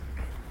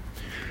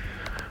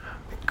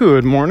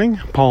Good morning,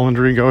 Paul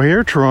Andrigo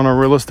here, Toronto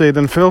Real Estate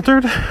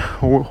Unfiltered.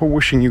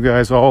 Wishing you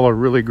guys all a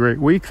really great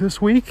week this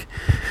week.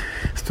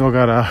 Still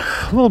got a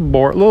little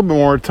bit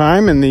more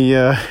time in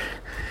the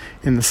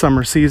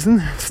summer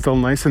season. It's still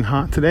nice and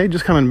hot today.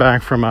 Just coming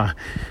back from a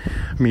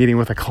meeting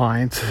with a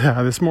client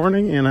this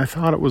morning, and I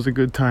thought it was a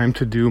good time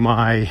to do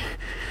my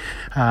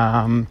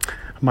bombshell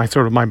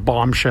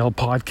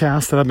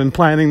podcast that I've been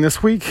planning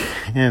this week.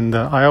 And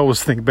I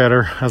always think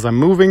better as I'm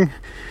moving,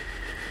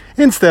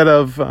 instead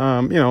of,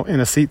 in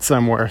a seat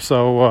somewhere.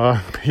 So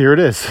here it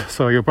is.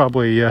 So you'll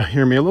probably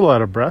hear me a little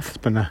out of breath. It's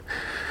been a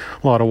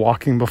lot of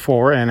walking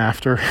before and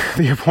after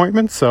the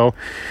appointment. So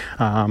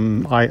I'll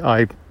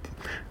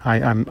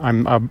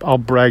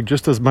brag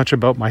just as much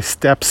about my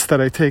steps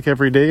that I take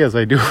every day as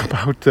I do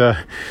about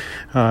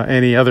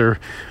any other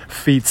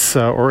feats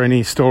or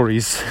any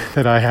stories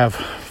that I have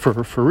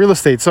for real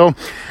estate. So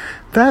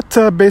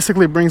that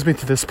basically brings me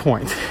to this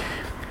point.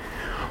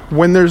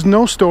 When there's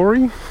no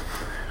story,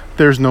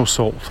 there's no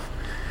sold.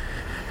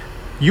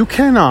 You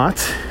cannot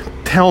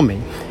tell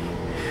me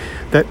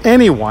that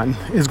anyone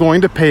is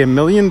going to pay $1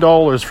 million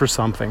for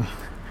something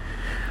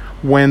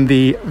when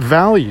the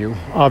value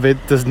of it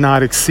does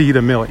not exceed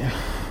 $1 million.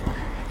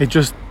 It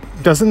just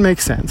doesn't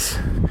make sense.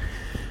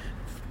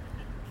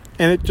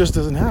 And it just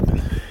doesn't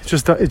happen. It's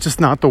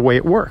just not the way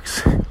it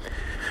works.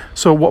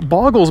 So what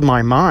boggles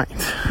my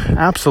mind,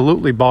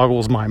 absolutely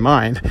boggles my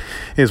mind,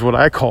 is what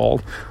I call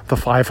the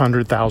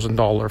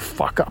 $500,000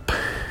 fuck up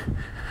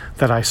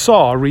that I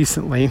saw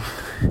recently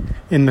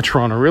in the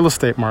Toronto real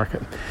estate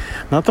market.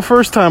 Not the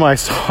first time I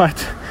saw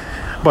it,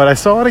 but I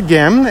saw it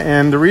again,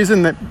 and the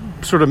reason that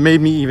sort of made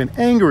me even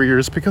angrier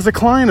is because a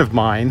client of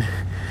mine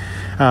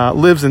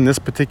lives in this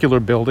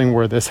particular building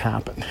where this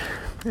happened.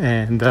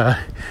 And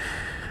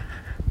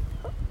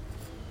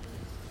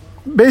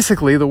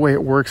basically the way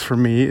it works for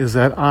me is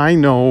that I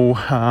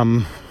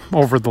know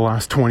over the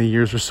last 20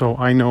 years or so,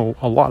 I know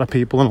a lot of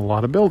people in a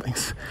lot of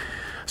buildings.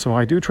 So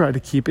I do try to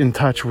keep in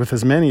touch with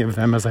as many of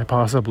them as I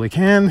possibly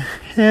can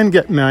and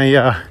get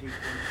my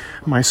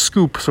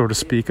scoop, so to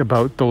speak,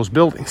 about those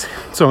buildings.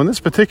 So in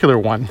this particular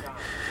one,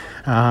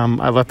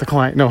 I let the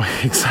client know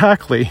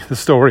exactly the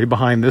story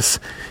behind this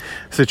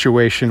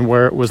situation,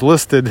 where it was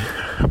listed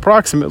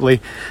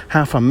approximately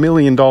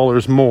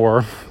 $500,000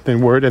 more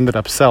than where it ended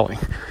up selling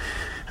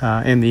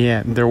in the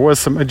end. There was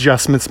some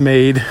adjustments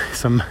made,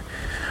 some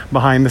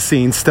behind the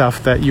scenes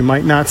stuff that you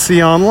might not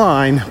see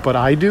online, but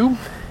I do.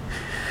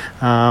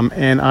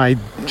 And I,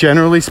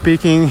 generally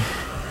speaking,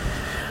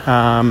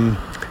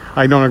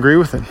 I don't agree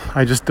with it.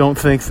 I just don't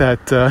think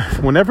that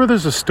whenever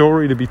there's a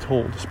story to be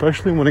told,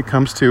 especially when it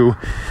comes to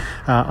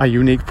a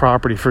unique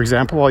property. For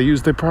example, I'll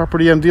use the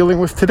property I'm dealing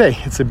with today.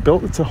 It's a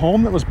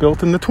home that was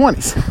built in the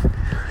 20s.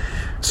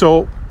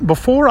 So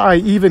before I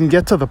even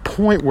get to the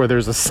point where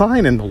there's a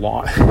sign in the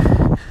lot,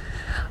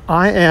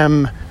 I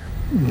am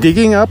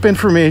digging up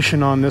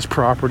information on this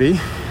property,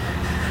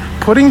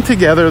 putting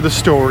together the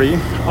story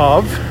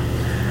of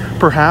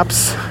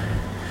perhaps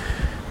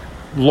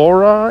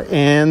Laura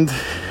and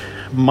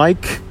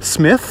Mike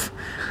Smith,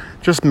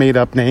 just made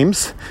up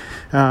names,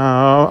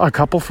 a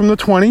couple from the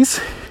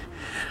 20s.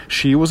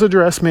 She was a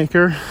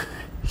dressmaker,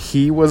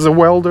 he was a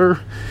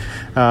welder,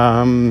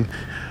 it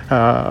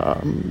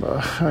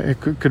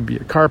could be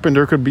a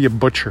carpenter, could be a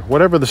butcher,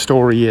 whatever the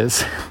story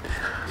is.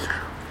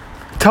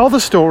 Tell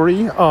the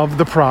story of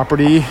the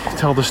property,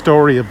 tell the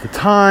story of the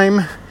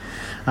time.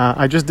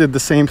 I just did the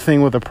same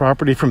thing with a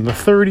property from the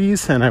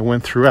 30s, and I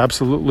went through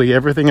absolutely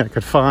everything I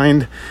could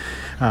find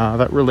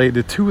that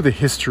related to the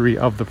history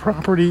of the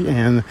property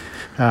and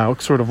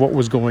sort of what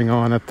was going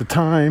on at the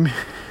time.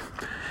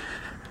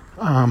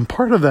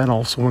 Part of that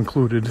also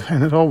included,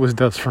 and it always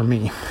does for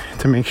me,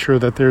 to make sure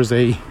that there's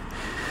a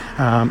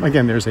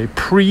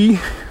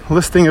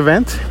pre-listing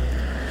event,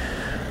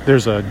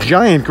 there's a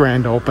giant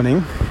grand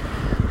opening,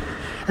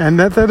 and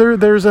that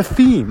there's a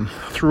theme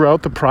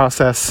throughout the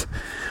process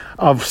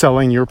of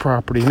selling your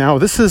property. Now,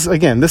 this is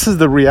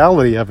the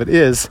reality of it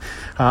is,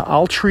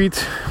 I'll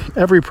treat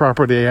every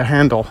property I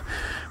handle,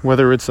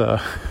 whether it's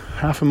a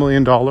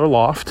 $500,000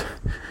 loft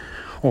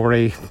or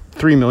a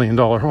 $3 million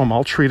home,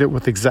 I'll treat it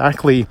with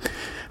exactly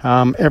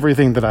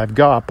everything that I've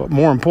got. But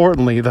more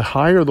importantly, the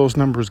higher those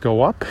numbers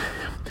go up,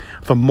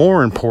 the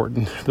more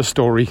important the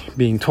story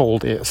being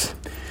told is.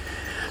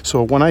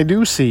 So when I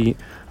do see,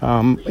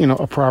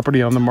 a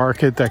property on the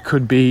market that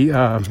could be,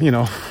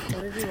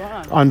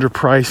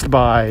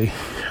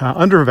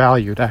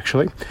 undervalued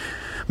actually,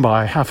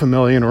 by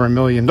 $500,000 or $1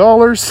 million,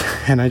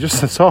 and I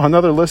just saw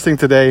another listing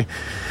today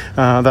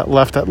that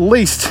left at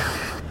least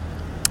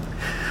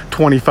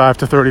 25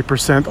 to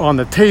 30% on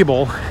the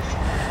table,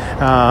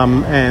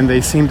 and they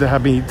seem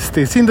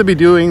to be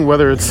doing,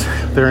 whether it's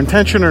their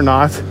intention or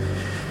not,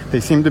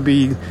 they seem to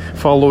be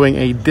following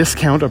a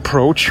discount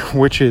approach,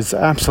 which is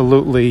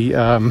absolutely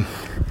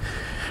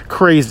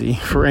crazy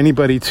for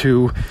anybody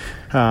to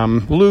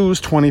lose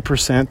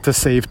 20% to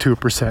save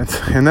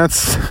 2%. And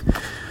that's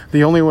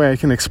the only way I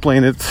can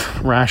explain it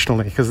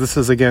rationally, because this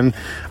is, again,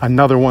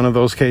 another one of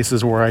those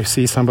cases where I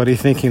see somebody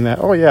thinking that,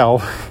 oh yeah,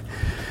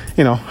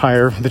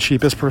 hire the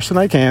cheapest person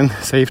I can,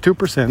 save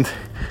 2%,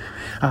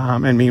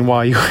 and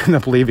meanwhile you end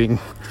up leaving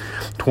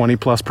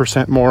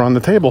 20+% more on the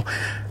table.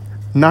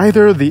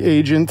 Neither the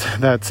agent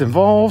that's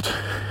involved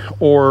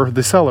or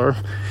the seller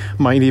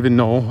might even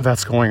know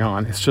that's going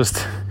on. It's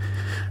just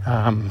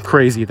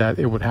crazy that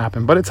it would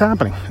happen, but it's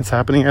happening. It's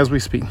happening as we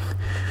speak.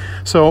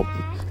 So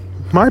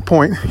my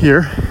point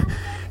here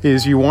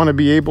is you want to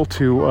be able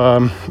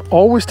to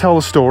always tell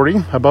a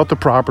story about the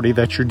property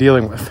that you're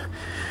dealing with.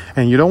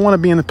 And you don't want to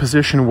be in a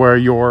position where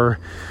you're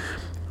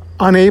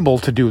unable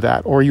to do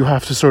that, or you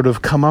have to sort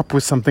of come up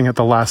with something at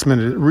the last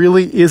minute. It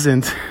really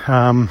isn't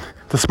the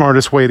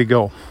smartest way to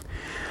go.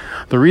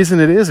 The reason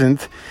it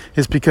isn't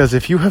is because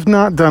if you have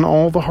not done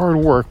all the hard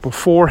work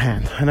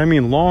beforehand, and I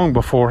mean long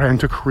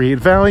beforehand, to create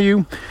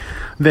value,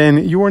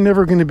 then you are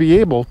never going to be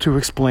able to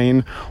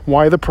explain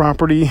why the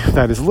property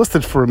that is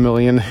listed for $1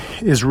 million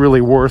is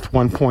really worth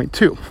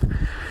 1.2.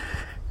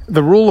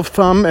 The rule of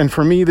thumb, and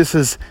for me this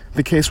is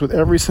the case with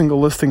every single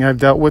listing I've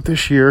dealt with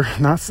this year,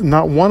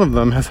 not one of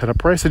them has had a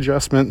price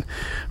adjustment,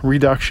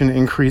 reduction,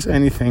 increase,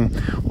 anything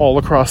all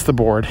across the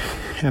board.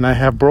 And I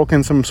have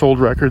broken some sold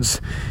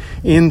records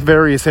in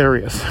various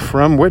areas,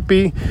 from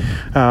Whitby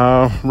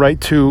right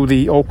to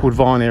the Oakwood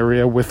Vaughan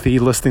area with the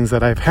listings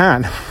that I've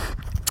had,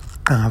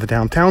 the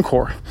downtown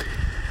core.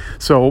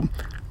 So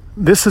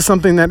this is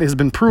something that has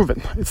been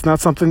proven. It's not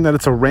something that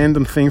it's a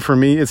random thing for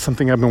me. It's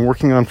something I've been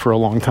working on for a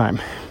long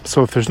time.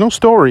 So if there's no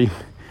story,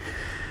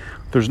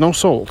 there's no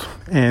sold.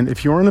 And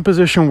if you're in a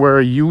position where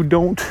you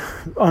don't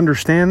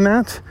understand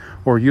that,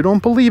 or you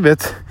don't believe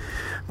it,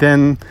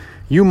 then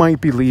you might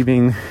be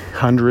leaving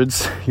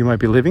hundreds, you might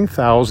be leaving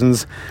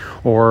thousands,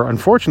 or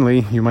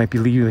unfortunately, you might be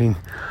leaving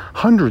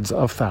hundreds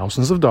of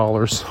thousands of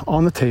dollars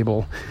on the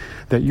table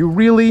that you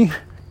really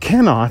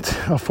cannot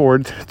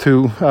afford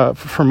to,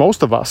 for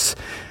most of us.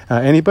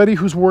 Anybody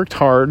who's worked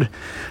hard,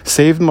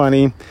 saved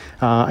money,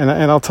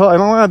 and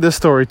I'll add this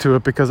story to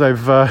it because I've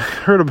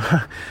heard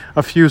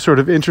a few sort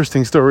of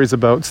interesting stories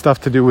about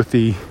stuff to do with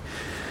the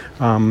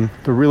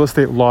real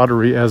estate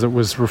lottery, as it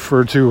was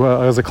referred to,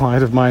 as a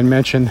client of mine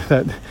mentioned,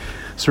 that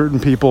certain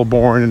people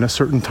born in a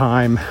certain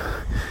time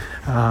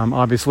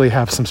obviously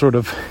have some sort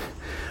of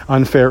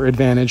unfair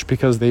advantage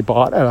because they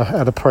bought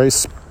at a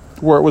price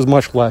where it was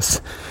much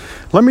less.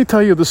 Let me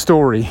tell you the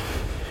story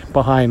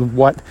behind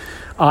what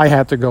I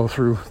had to go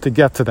through to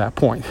get to that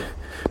point,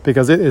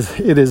 because there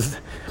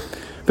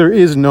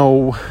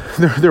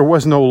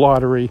was no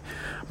lottery.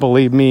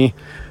 Believe me,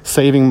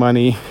 saving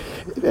money,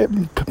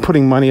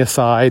 putting money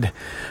aside,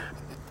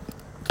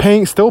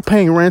 still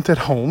paying rent at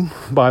home,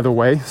 by the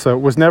way. So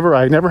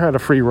I never had a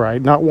free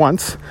ride, not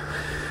once.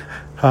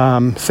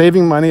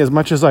 Saving money as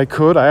much as I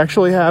could. I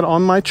actually had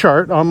on my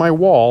chart, on my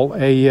wall,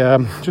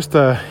 just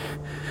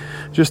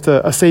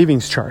a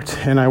savings chart,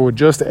 and I would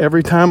just,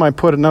 every time I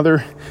put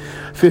another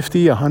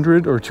 50,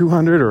 100 or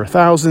 200 or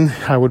 1,000,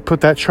 I would put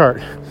that chart.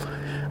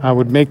 I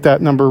would make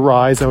that number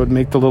rise. I would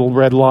make the little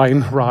red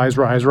line rise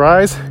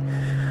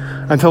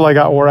until I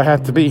got where I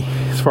had to be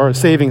as far as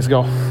savings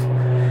go.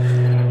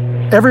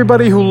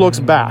 Everybody who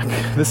looks back,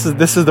 this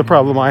is the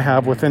problem I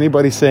have with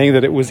anybody saying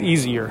that it was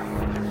easier.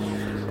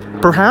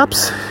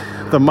 Perhaps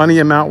the money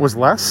amount was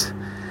less,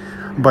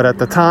 but at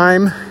the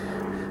time,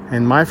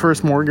 and my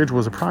first mortgage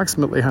was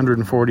approximately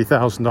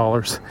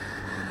 $140,000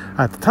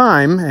 at the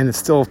time, and it's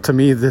still, to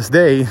me this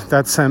day,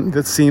 that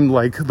seemed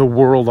like the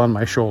world on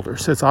my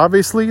shoulders. It's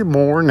obviously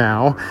more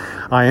now.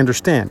 I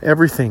understand.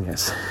 Everything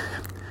is.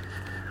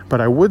 But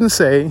I wouldn't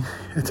say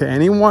to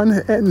anyone,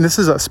 and this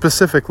is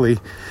specifically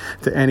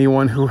to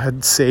anyone who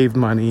had saved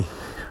money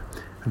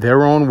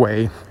their own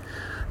way,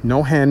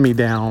 no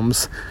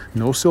hand-me-downs,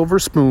 no silver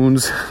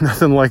spoons,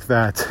 nothing like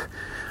that.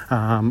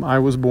 I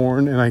was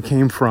born and I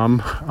came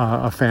from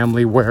a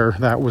family where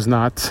that was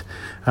not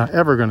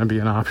ever going to be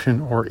an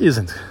option, or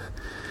isn't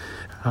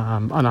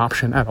an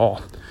option at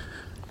all.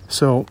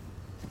 So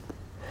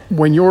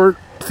when you're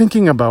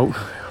thinking about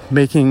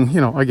making,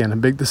 again, a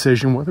big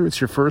decision, whether it's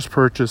your first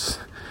purchase,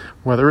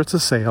 whether it's a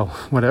sale,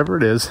 whatever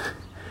it is,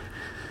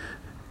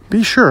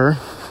 be sure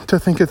to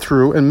think it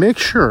through and make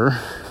sure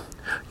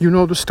you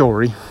know the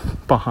story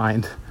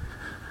behind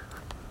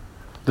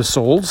the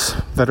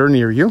solds that are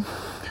near you.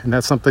 And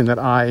that's something that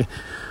I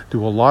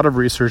do a lot of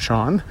research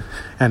on,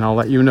 and I'll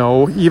let you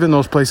know, even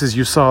those places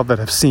you saw that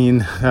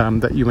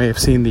that you may have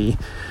seen the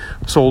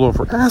sold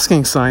over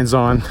asking signs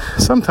on,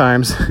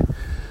 sometimes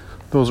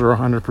those are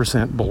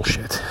 100%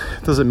 bullshit.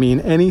 It doesn't mean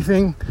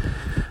anything.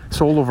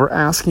 Sold over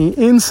asking,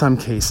 in some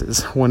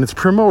cases, when it's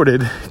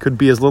promoted, could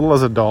be as little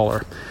as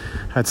 $1.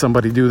 Had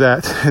somebody do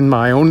that in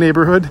my own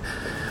neighborhood.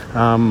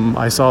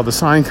 I saw the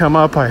sign come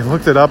up, I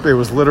looked it up, it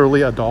was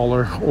literally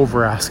 $1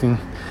 over asking.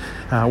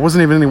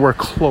 Wasn't even anywhere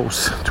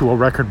close to a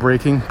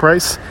record-breaking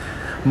price.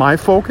 My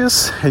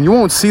focus, and you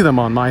won't see them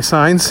on my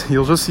signs,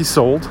 you'll just see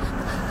sold.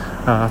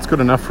 It's good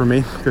enough for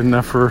me, good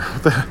enough for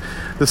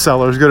the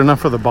sellers, good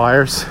enough for the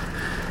buyers.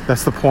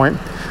 That's the point.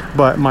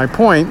 But my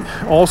point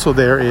also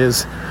there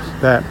is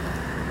that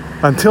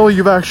until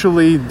you've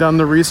actually done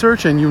the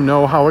research and you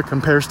know how it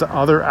compares to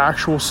other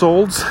actual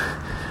solds,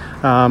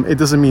 it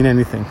doesn't mean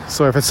anything.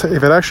 So if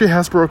it actually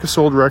has broke a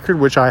sold record,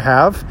 which I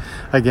have,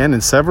 again,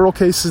 in several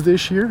cases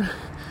this year,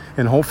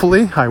 and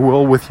hopefully I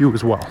will with you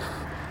as well.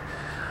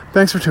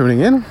 Thanks for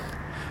tuning in.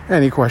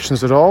 Any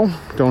questions at all,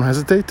 don't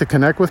hesitate to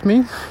connect with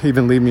me.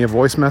 Even leave me a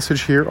voice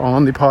message here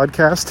on the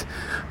podcast.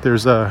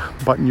 There's a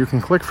button you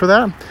can click for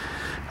that.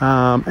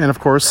 And of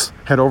course,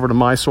 head over to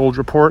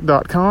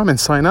mysoldreport.com and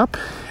sign up.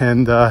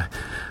 And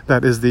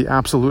that is the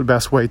absolute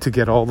best way to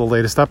get all the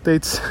latest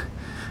updates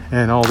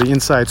and all the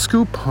inside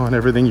scoop on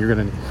everything you're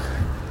going to need.